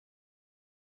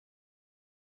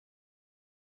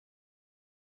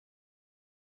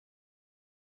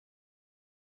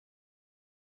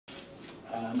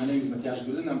My name is Matjaz.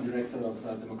 I'm Director of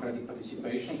Democratic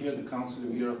Participation here at the Council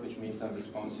of Europe, which means I'm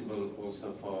responsible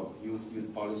also for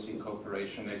youth policy,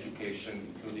 cooperation,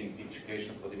 education, including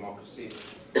education for democracy,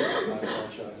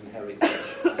 culture and heritage.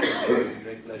 It's a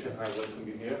great pleasure. I welcome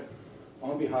you here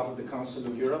on behalf of the Council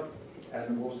of Europe. And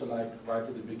I'd also like, right at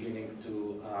the beginning,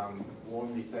 to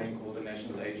warmly thank all the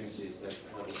national agencies that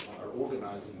are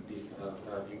organizing this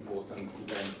important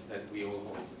event that we all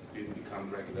hope will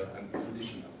become regular and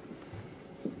traditional.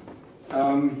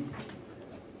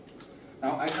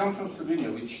 Now, I come from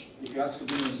Slovenia, which, if you ask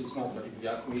Slovenians, it's not, but if you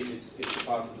ask me, it's a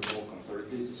part of the Balkans, or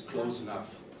at least it's close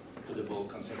enough to the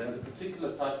Balkans. And there's a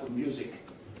particular type of music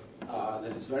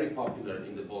that is very popular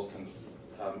in the Balkans.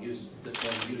 Use the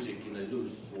term music in a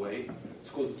loose way. It's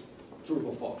called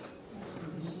turbo folk.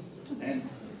 And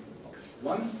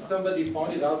once somebody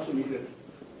pointed out to me that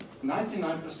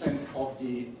 99% of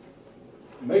the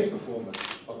male performers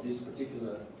of this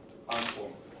particular art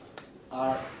form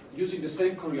are using the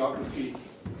same choreography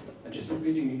and just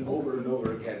repeating it over and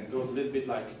over again. It goes a little bit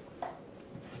like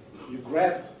you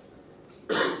grab,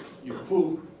 you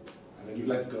pull, and then you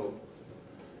let go.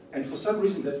 And for some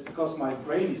reason, that's because my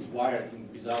brain is wired in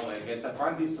a bizarre way, I guess. I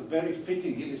find this a very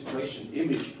fitting illustration,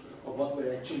 image of what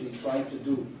we're actually trying to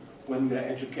do when we're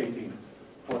educating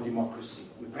for democracy.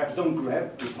 We perhaps don't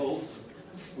grab, we hold,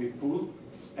 we pull.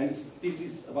 And this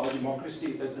is about democracy.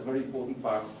 That's a very important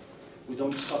part. We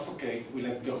don't suffocate, we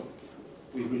let go,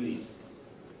 we release.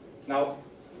 Now,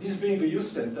 this being a youth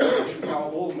center, I should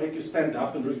now all make you stand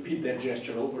up and repeat that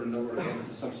gesture over and over again.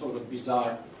 It's some sort of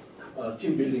bizarre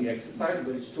team building exercise,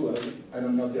 but it's too early, and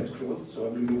I'm not that cruel, so I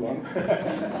will move on.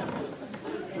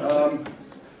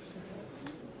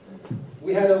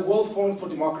 We had a World Forum for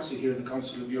Democracy here at the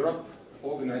Council of Europe,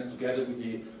 organized together with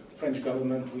the French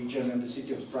government, region, and the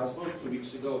city of Strasbourg 2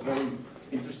 weeks ago. A very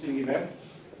interesting event.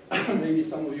 Maybe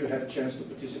some of you had a chance to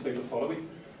participate or follow it.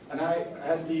 And I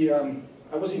had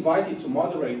I was invited to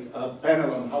moderate a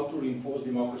panel on how to reinforce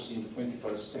democracy in the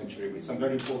 21st century with some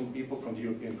very important people from the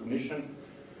European Commission,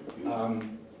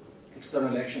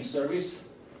 External Action Service.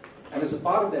 And as a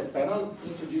part of that panel,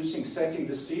 setting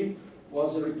the scene,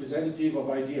 was a representative of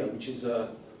IDEA, which is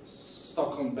a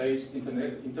Stockholm-based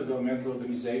intergovernmental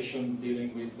organization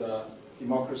dealing with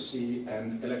democracy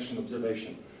and election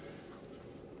observation.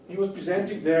 He was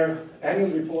presenting their annual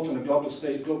report on the global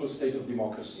state of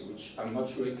democracy, which I'm not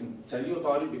sure I can tell you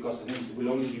about it because I think it will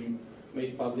only be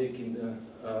made public in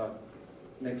the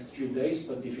next few days,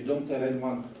 but if you don't tell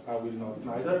anyone, I will not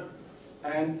neither.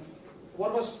 And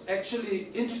what was actually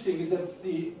interesting is that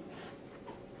the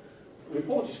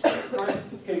report is quite surprising.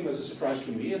 It came as a surprise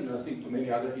to me and I think to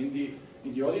many others in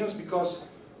the audience, because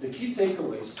the key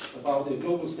takeaways about the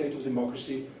global state of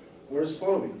democracy were as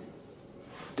following.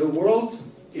 The world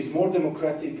is more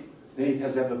democratic than it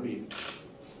has ever been.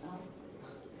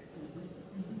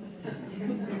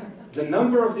 The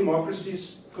number of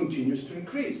democracies continues to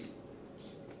increase.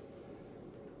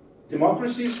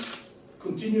 Democracies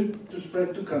continue to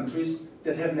spread to countries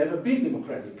that have never been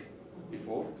democratic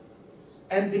before,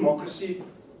 and democracy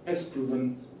has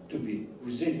proven to be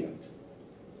resilient.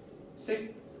 See,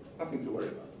 nothing to worry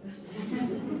about.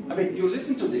 I mean, you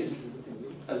listen to this,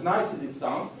 as nice as it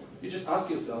sounds, you just ask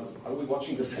yourself, are we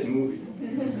watching the same movie?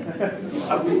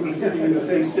 Are we even sitting in the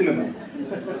same cinema?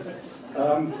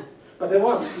 But there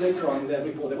was, later on in that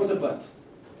report, there was a but.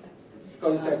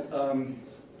 Because it said,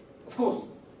 of course,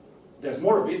 there's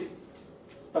more of it,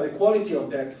 but the quality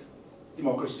of that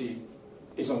democracy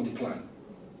is on decline.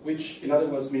 Which, in other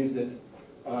words, means that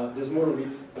there's more of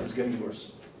it, but it's getting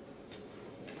worse.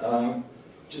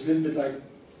 Which is a little bit like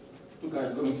two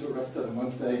guys going to a restaurant,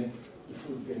 one saying, the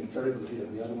food's getting terrible here,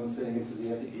 and the other one saying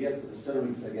enthusiastically, yes, but the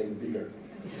servings are getting bigger.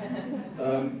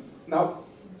 Now,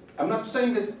 I'm not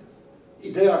saying that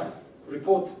their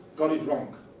report got it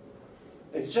wrong.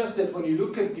 It's just that when you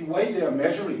look at the way they are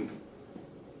measuring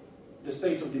the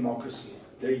state of democracy,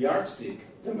 their yardstick,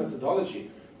 their methodology,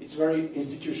 it's very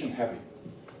institution heavy.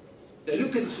 They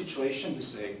look at the situation, they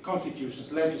say,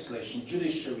 constitutions, legislation,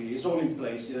 judiciary is all in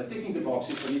place, they're ticking the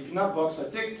boxes, and if enough boxes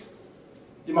are ticked,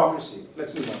 democracy,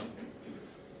 let's move on.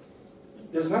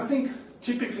 There's nothing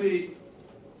typically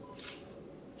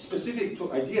specific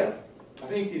to IDEA. I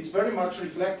think it's very much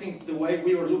reflecting the way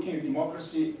we were looking at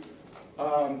democracy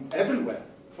everywhere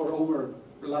for over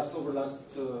the last 2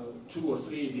 or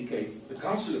 3 decades. The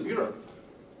Council of Europe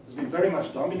has been very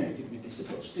much dominated with this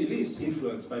approach, still is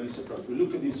influenced by this approach. We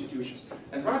look at the institutions,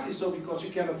 and rightly so, because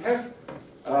you cannot have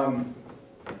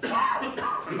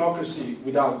democracy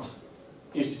without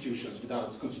institutions,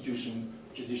 without constitution,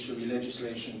 judiciary,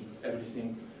 legislation,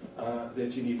 everything.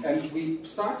 that you need. And we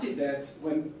started that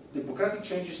when democratic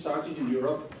changes started in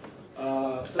Europe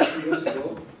 30 years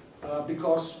ago,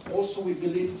 because also we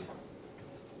believed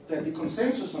that the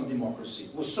consensus on democracy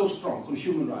was so strong on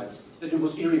human rights that it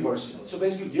was irreversible. So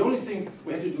basically the only thing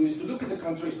we had to do is to look at the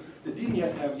countries that didn't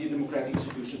yet have the democratic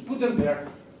institutions, put them there,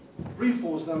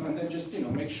 reinforce them, and then just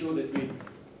make sure that we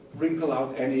wrinkle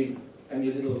out any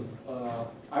little,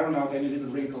 iron out any little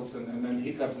wrinkles and then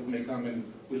hiccups that may come, and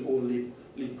we'll all live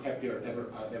happier ever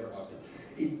after.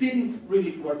 It didn't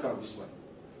really work out this way.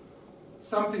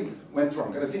 Something went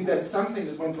wrong, and I think that something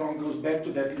that went wrong goes back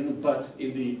to that little but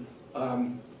in the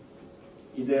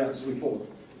Edu4Europe's report,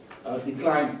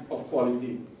 decline of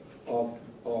quality of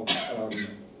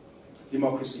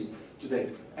democracy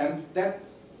today. And that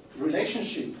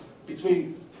relationship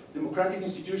between democratic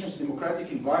institutions,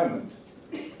 democratic environment,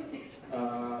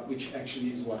 which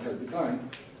actually is what has declined,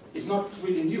 is not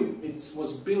really new. It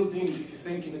was building, if you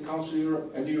think, in the Council of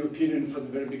Europe and the European Union from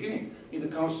the very beginning. In the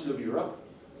Council of Europe,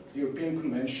 the European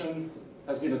Convention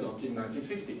has been adopted in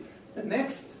 1950. The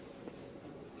next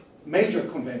major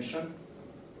convention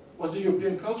was the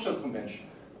European Cultural Convention,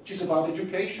 which is about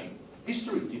education,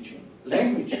 history teaching,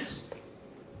 languages.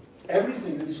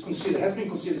 Everything that is considered, has been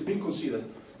considered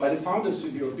by the founders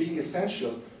of Europe being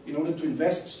essential in order to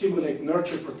invest, stimulate,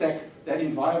 nurture, protect that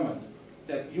environment,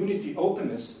 that unity,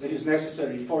 openness that is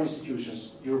necessary for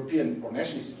institutions, European or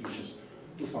national institutions,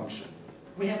 to function.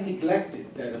 We have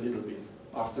neglected that a little bit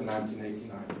after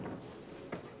 1989.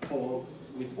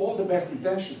 With all the best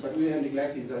intentions, but we have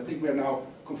neglected it. I think we are now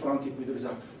confronted with the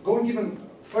result. Going even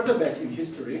further back in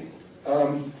history,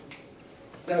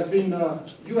 there's been a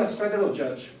US federal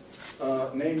judge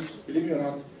named, believe it or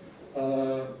not,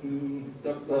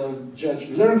 Judge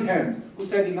Learned Hand, who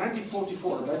said in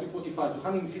 1944 and 1945 to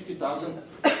 150,000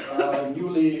 new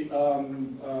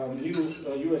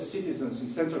US citizens in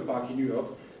Central Park in New York,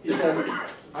 he said,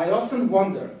 "I often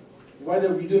wonder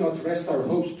whether we do not rest our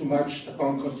hopes too much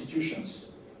upon constitutions,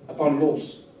 upon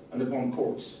laws, and upon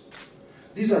courts.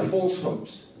 These are false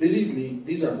hopes. Believe me,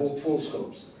 these are false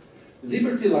hopes.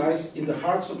 Liberty lies in the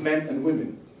hearts of men and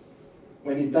women.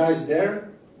 When it dies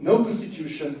there, no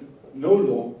constitution, no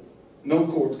law, no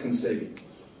court can save it.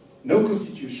 No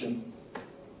constitution,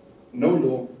 no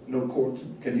law, no court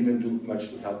can even do much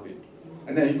to help it."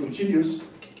 And then he continues,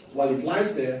 while it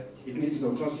lies there, it needs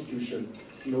no constitution,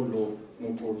 no law,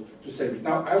 no court to save it.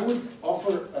 Now, I would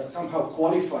offer a somehow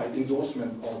qualified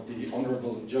endorsement of the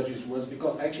Honorable Judge's words,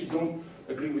 because I actually don't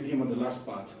agree with him on the last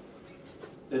part,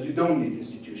 that you don't need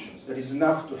institutions. That is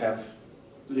enough to have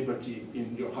liberty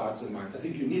in your hearts and minds. I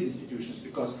think you need institutions,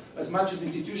 because as much as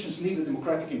institutions need a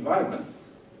democratic environment,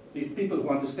 need people who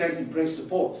understand, embrace,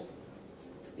 support,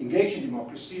 engage in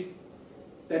democracy,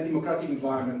 that democratic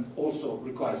environment also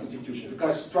requires institutions,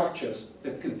 requires structures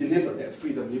that can deliver that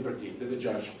freedom, liberty that the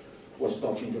judge was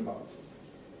talking about.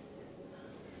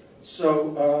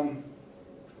 So,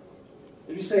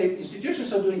 if you say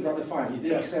institutions are doing rather fine,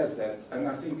 Edu4 says that, and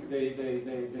I think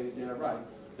they are right.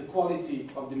 The quality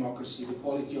of democracy, the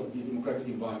quality of the democratic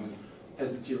environment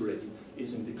has deteriorated,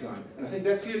 is in decline. And I think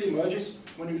that clearly emerges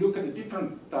when you look at the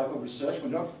different type of research. We're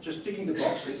not just ticking the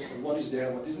boxes of what is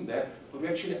there, what isn't there, but we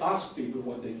actually ask people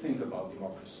what they think about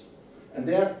democracy. And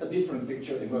there, a different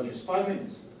picture emerges. 5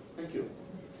 minutes. Thank you.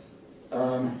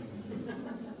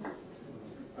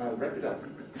 I'll wrap it up.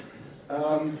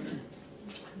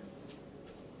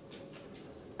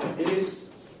 It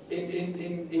is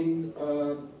in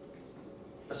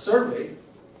a survey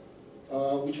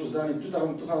which was done in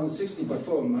 2016 by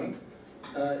Monk.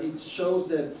 It shows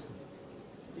that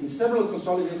in several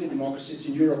consolidated democracies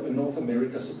in Europe and North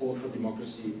America, support for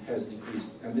democracy has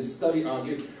decreased. And this study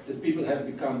argued that people have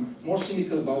become more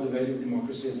cynical about the value of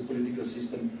democracy as a political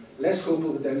system, less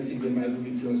hopeful that anything they might have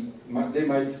influenced, might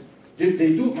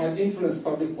influence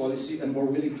public policy, and more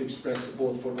willing to express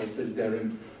support for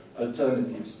authoritarian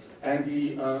alternatives. And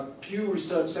the Pew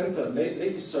Research Center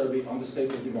latest survey on the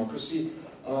state of democracy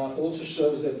also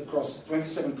shows that across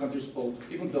 27 countries polled,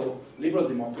 even though liberal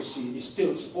democracy is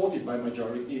still supported by a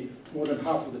majority, more than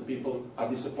half of the people are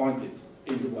disappointed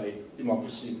in the way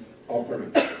democracy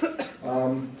operates.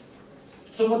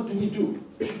 So what do we do?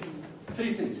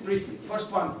 3 things, briefly.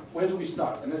 First one, where do we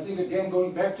start? And I think, again,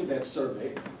 going back to that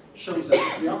survey, shows a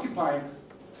preoccupying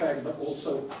fact, but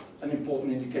also an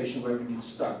important indication where we need to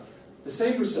start. The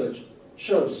same research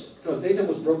shows, because data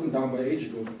was broken down by age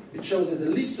group, it shows that the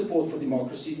least support for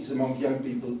democracy is among young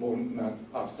people born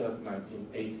after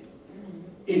 1980.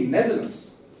 In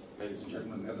Netherlands, ladies and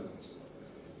gentlemen, Netherlands,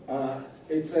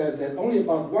 it says that only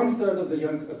about 1/3 of the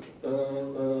young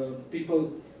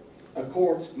people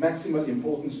accord maximal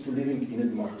importance to living in a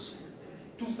democracy.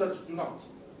 2/3 do not,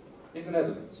 in the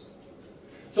Netherlands.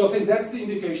 So I think that's the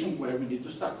indication where we need to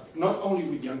start, not only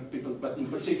with young people, but in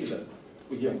particular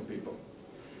with young people.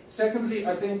 Secondly,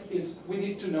 I think we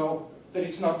need to know that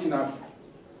it's not enough,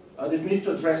 that we need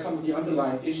to address some of the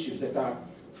underlying issues that are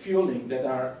fueling, that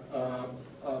are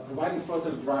providing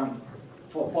fertile ground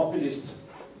for populist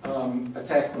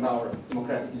attack on our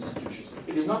democratic institutions.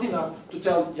 It is not enough to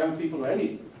tell young people or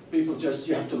any people just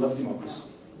you have to love democracy,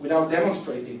 without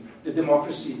demonstrating that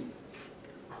democracy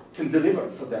can deliver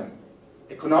for them,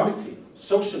 economically,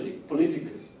 socially,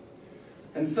 politically.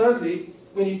 And thirdly,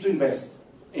 we need to invest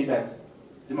in that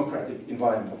democratic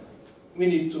environment.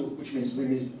 Which means we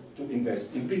need to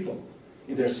invest in people,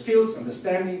 in their skills,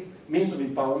 understanding, means of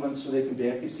empowerment, so they can be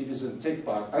active citizens, take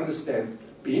part, understand,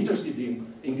 be interested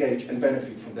in, engage, and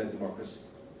benefit from that democracy.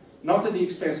 Not at the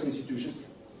expense of institutions,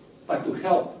 but to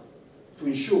help, to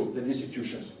ensure that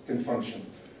institutions can function.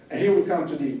 And here we come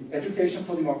to the education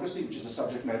for democracy, which is the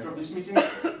subject matter of this meeting.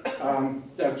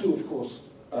 There are two, of course,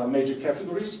 major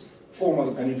categories,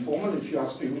 formal and informal. If you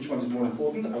ask me which one is more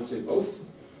important, I would say both.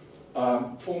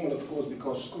 Formal, of course,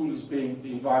 because school is being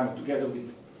the environment together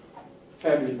with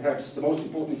family, perhaps the most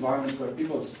important environment where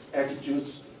people's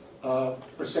attitudes,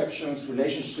 perceptions,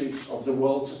 relationships of the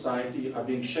world, society are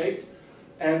being shaped.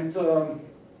 And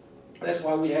that's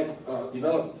why we have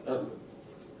developed a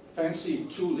fancy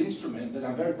tool instrument that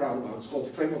I'm very proud about. It's called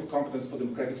Framework of Competence for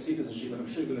Democratic Citizenship, and I'm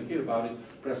sure you're going to hear about it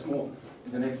perhaps more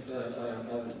in the next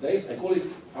days. I call it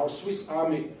our Swiss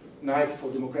Army knife for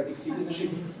democratic citizenship.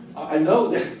 I know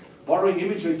that borrowing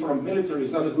imagery from military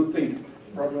is not a good thing,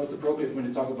 probably not appropriate when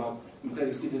you talk about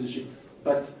democratic citizenship,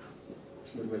 but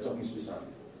we're talking Swiss Army.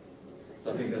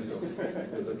 So I think that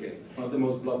goes okay. Not the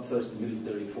most bloodthirsty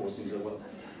military force in the world.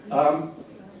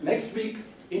 Next week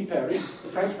in Paris, the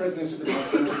French presidency of the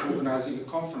Council is organizing a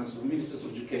conference of ministers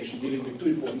of education dealing with two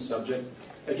important subjects,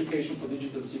 education for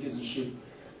digital citizenship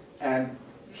and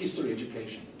history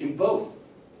education. In both,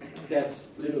 that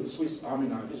little Swiss Army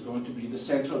knife is going to be the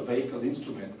central vehicle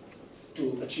instrument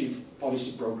to achieve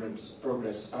policy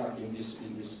progress in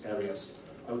these areas.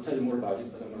 I will tell you more about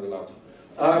it, but I'm not allowed to.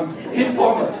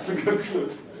 Informal, to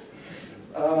conclude.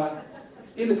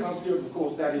 In the Council, of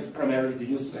course, that is primarily the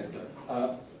youth sector.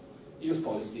 Youth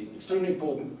policy, extremely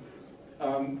important,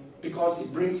 because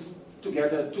it brings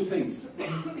together two things.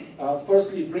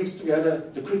 Firstly, it brings together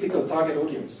the critical target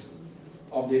audience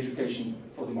of the education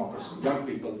for democracy, young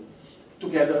people,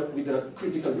 together with the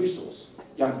critical resource,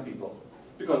 young people.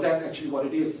 Because that's actually what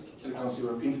it is in the Council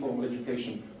of Europe. Informal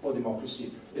education for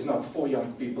democracy is not for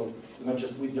young people, it's not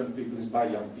just with young people, it's by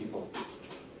young people.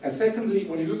 And secondly,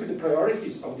 when you look at the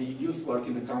priorities of the youth work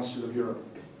in the Council of Europe,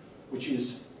 which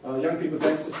is young people's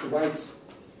access to rights,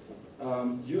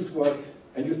 youth work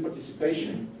and youth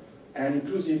participation, and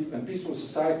inclusive and peaceful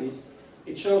societies,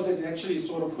 it shows that it actually is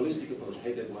sort of holistic approach, I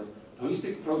hate that word,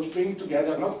 holistic approach bringing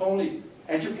together not only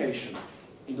education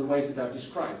in the ways that I've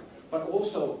described, but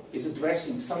also is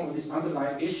addressing some of these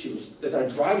underlying issues that are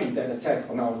driving that attack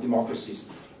on our democracies,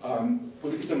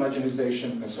 political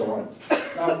marginalization and so on.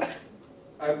 Now,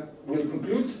 I will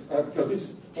conclude, because this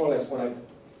is more or less what I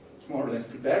more or less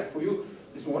prepared for you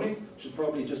this morning. Should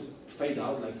probably just fade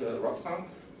out like a rock song.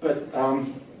 But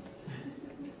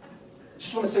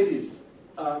just want to say this.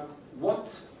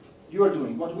 What you are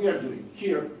doing, what we are doing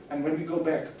here, and when we go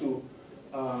back to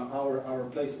our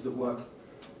places of work,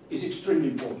 is extremely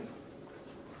important.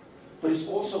 But it's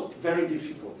also very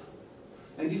difficult.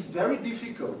 And it's very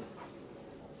difficult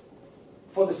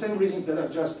for the same reasons that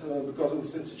I've just, because of the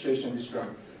situation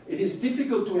described. It is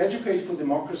difficult to educate for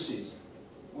democracies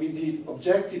with the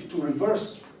objective to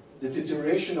reverse the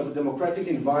deterioration of a democratic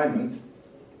environment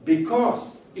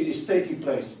because it is taking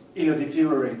place in a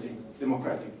deteriorating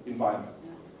democratic environment.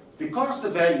 Because the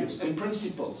values and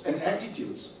principles and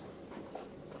attitudes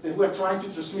that we're trying to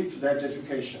transmit to that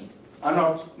education are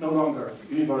no longer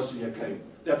universally acclaimed.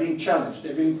 They're being challenged,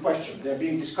 they're being questioned, they're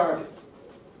being discarded.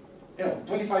 You know,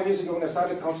 25 years ago when I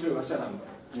started Council, I said,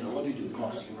 what do you do?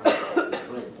 Democracy,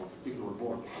 great. People were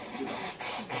born.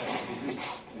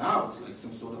 Now it's like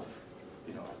some sort of,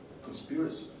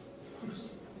 conspiracy.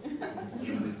 And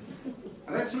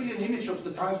that's really an image of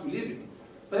the times we live in.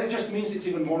 But that just means it's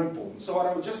even more important. So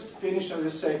I will just finish and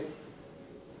just say,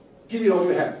 give it all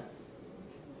you have.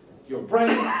 Your brain,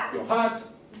 your heart,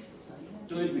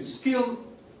 do it with skill,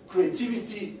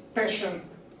 creativity, passion,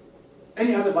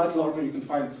 any other vital organ you can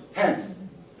find. Hands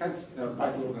are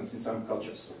vital organs in some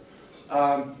cultures.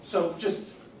 So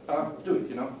just do it,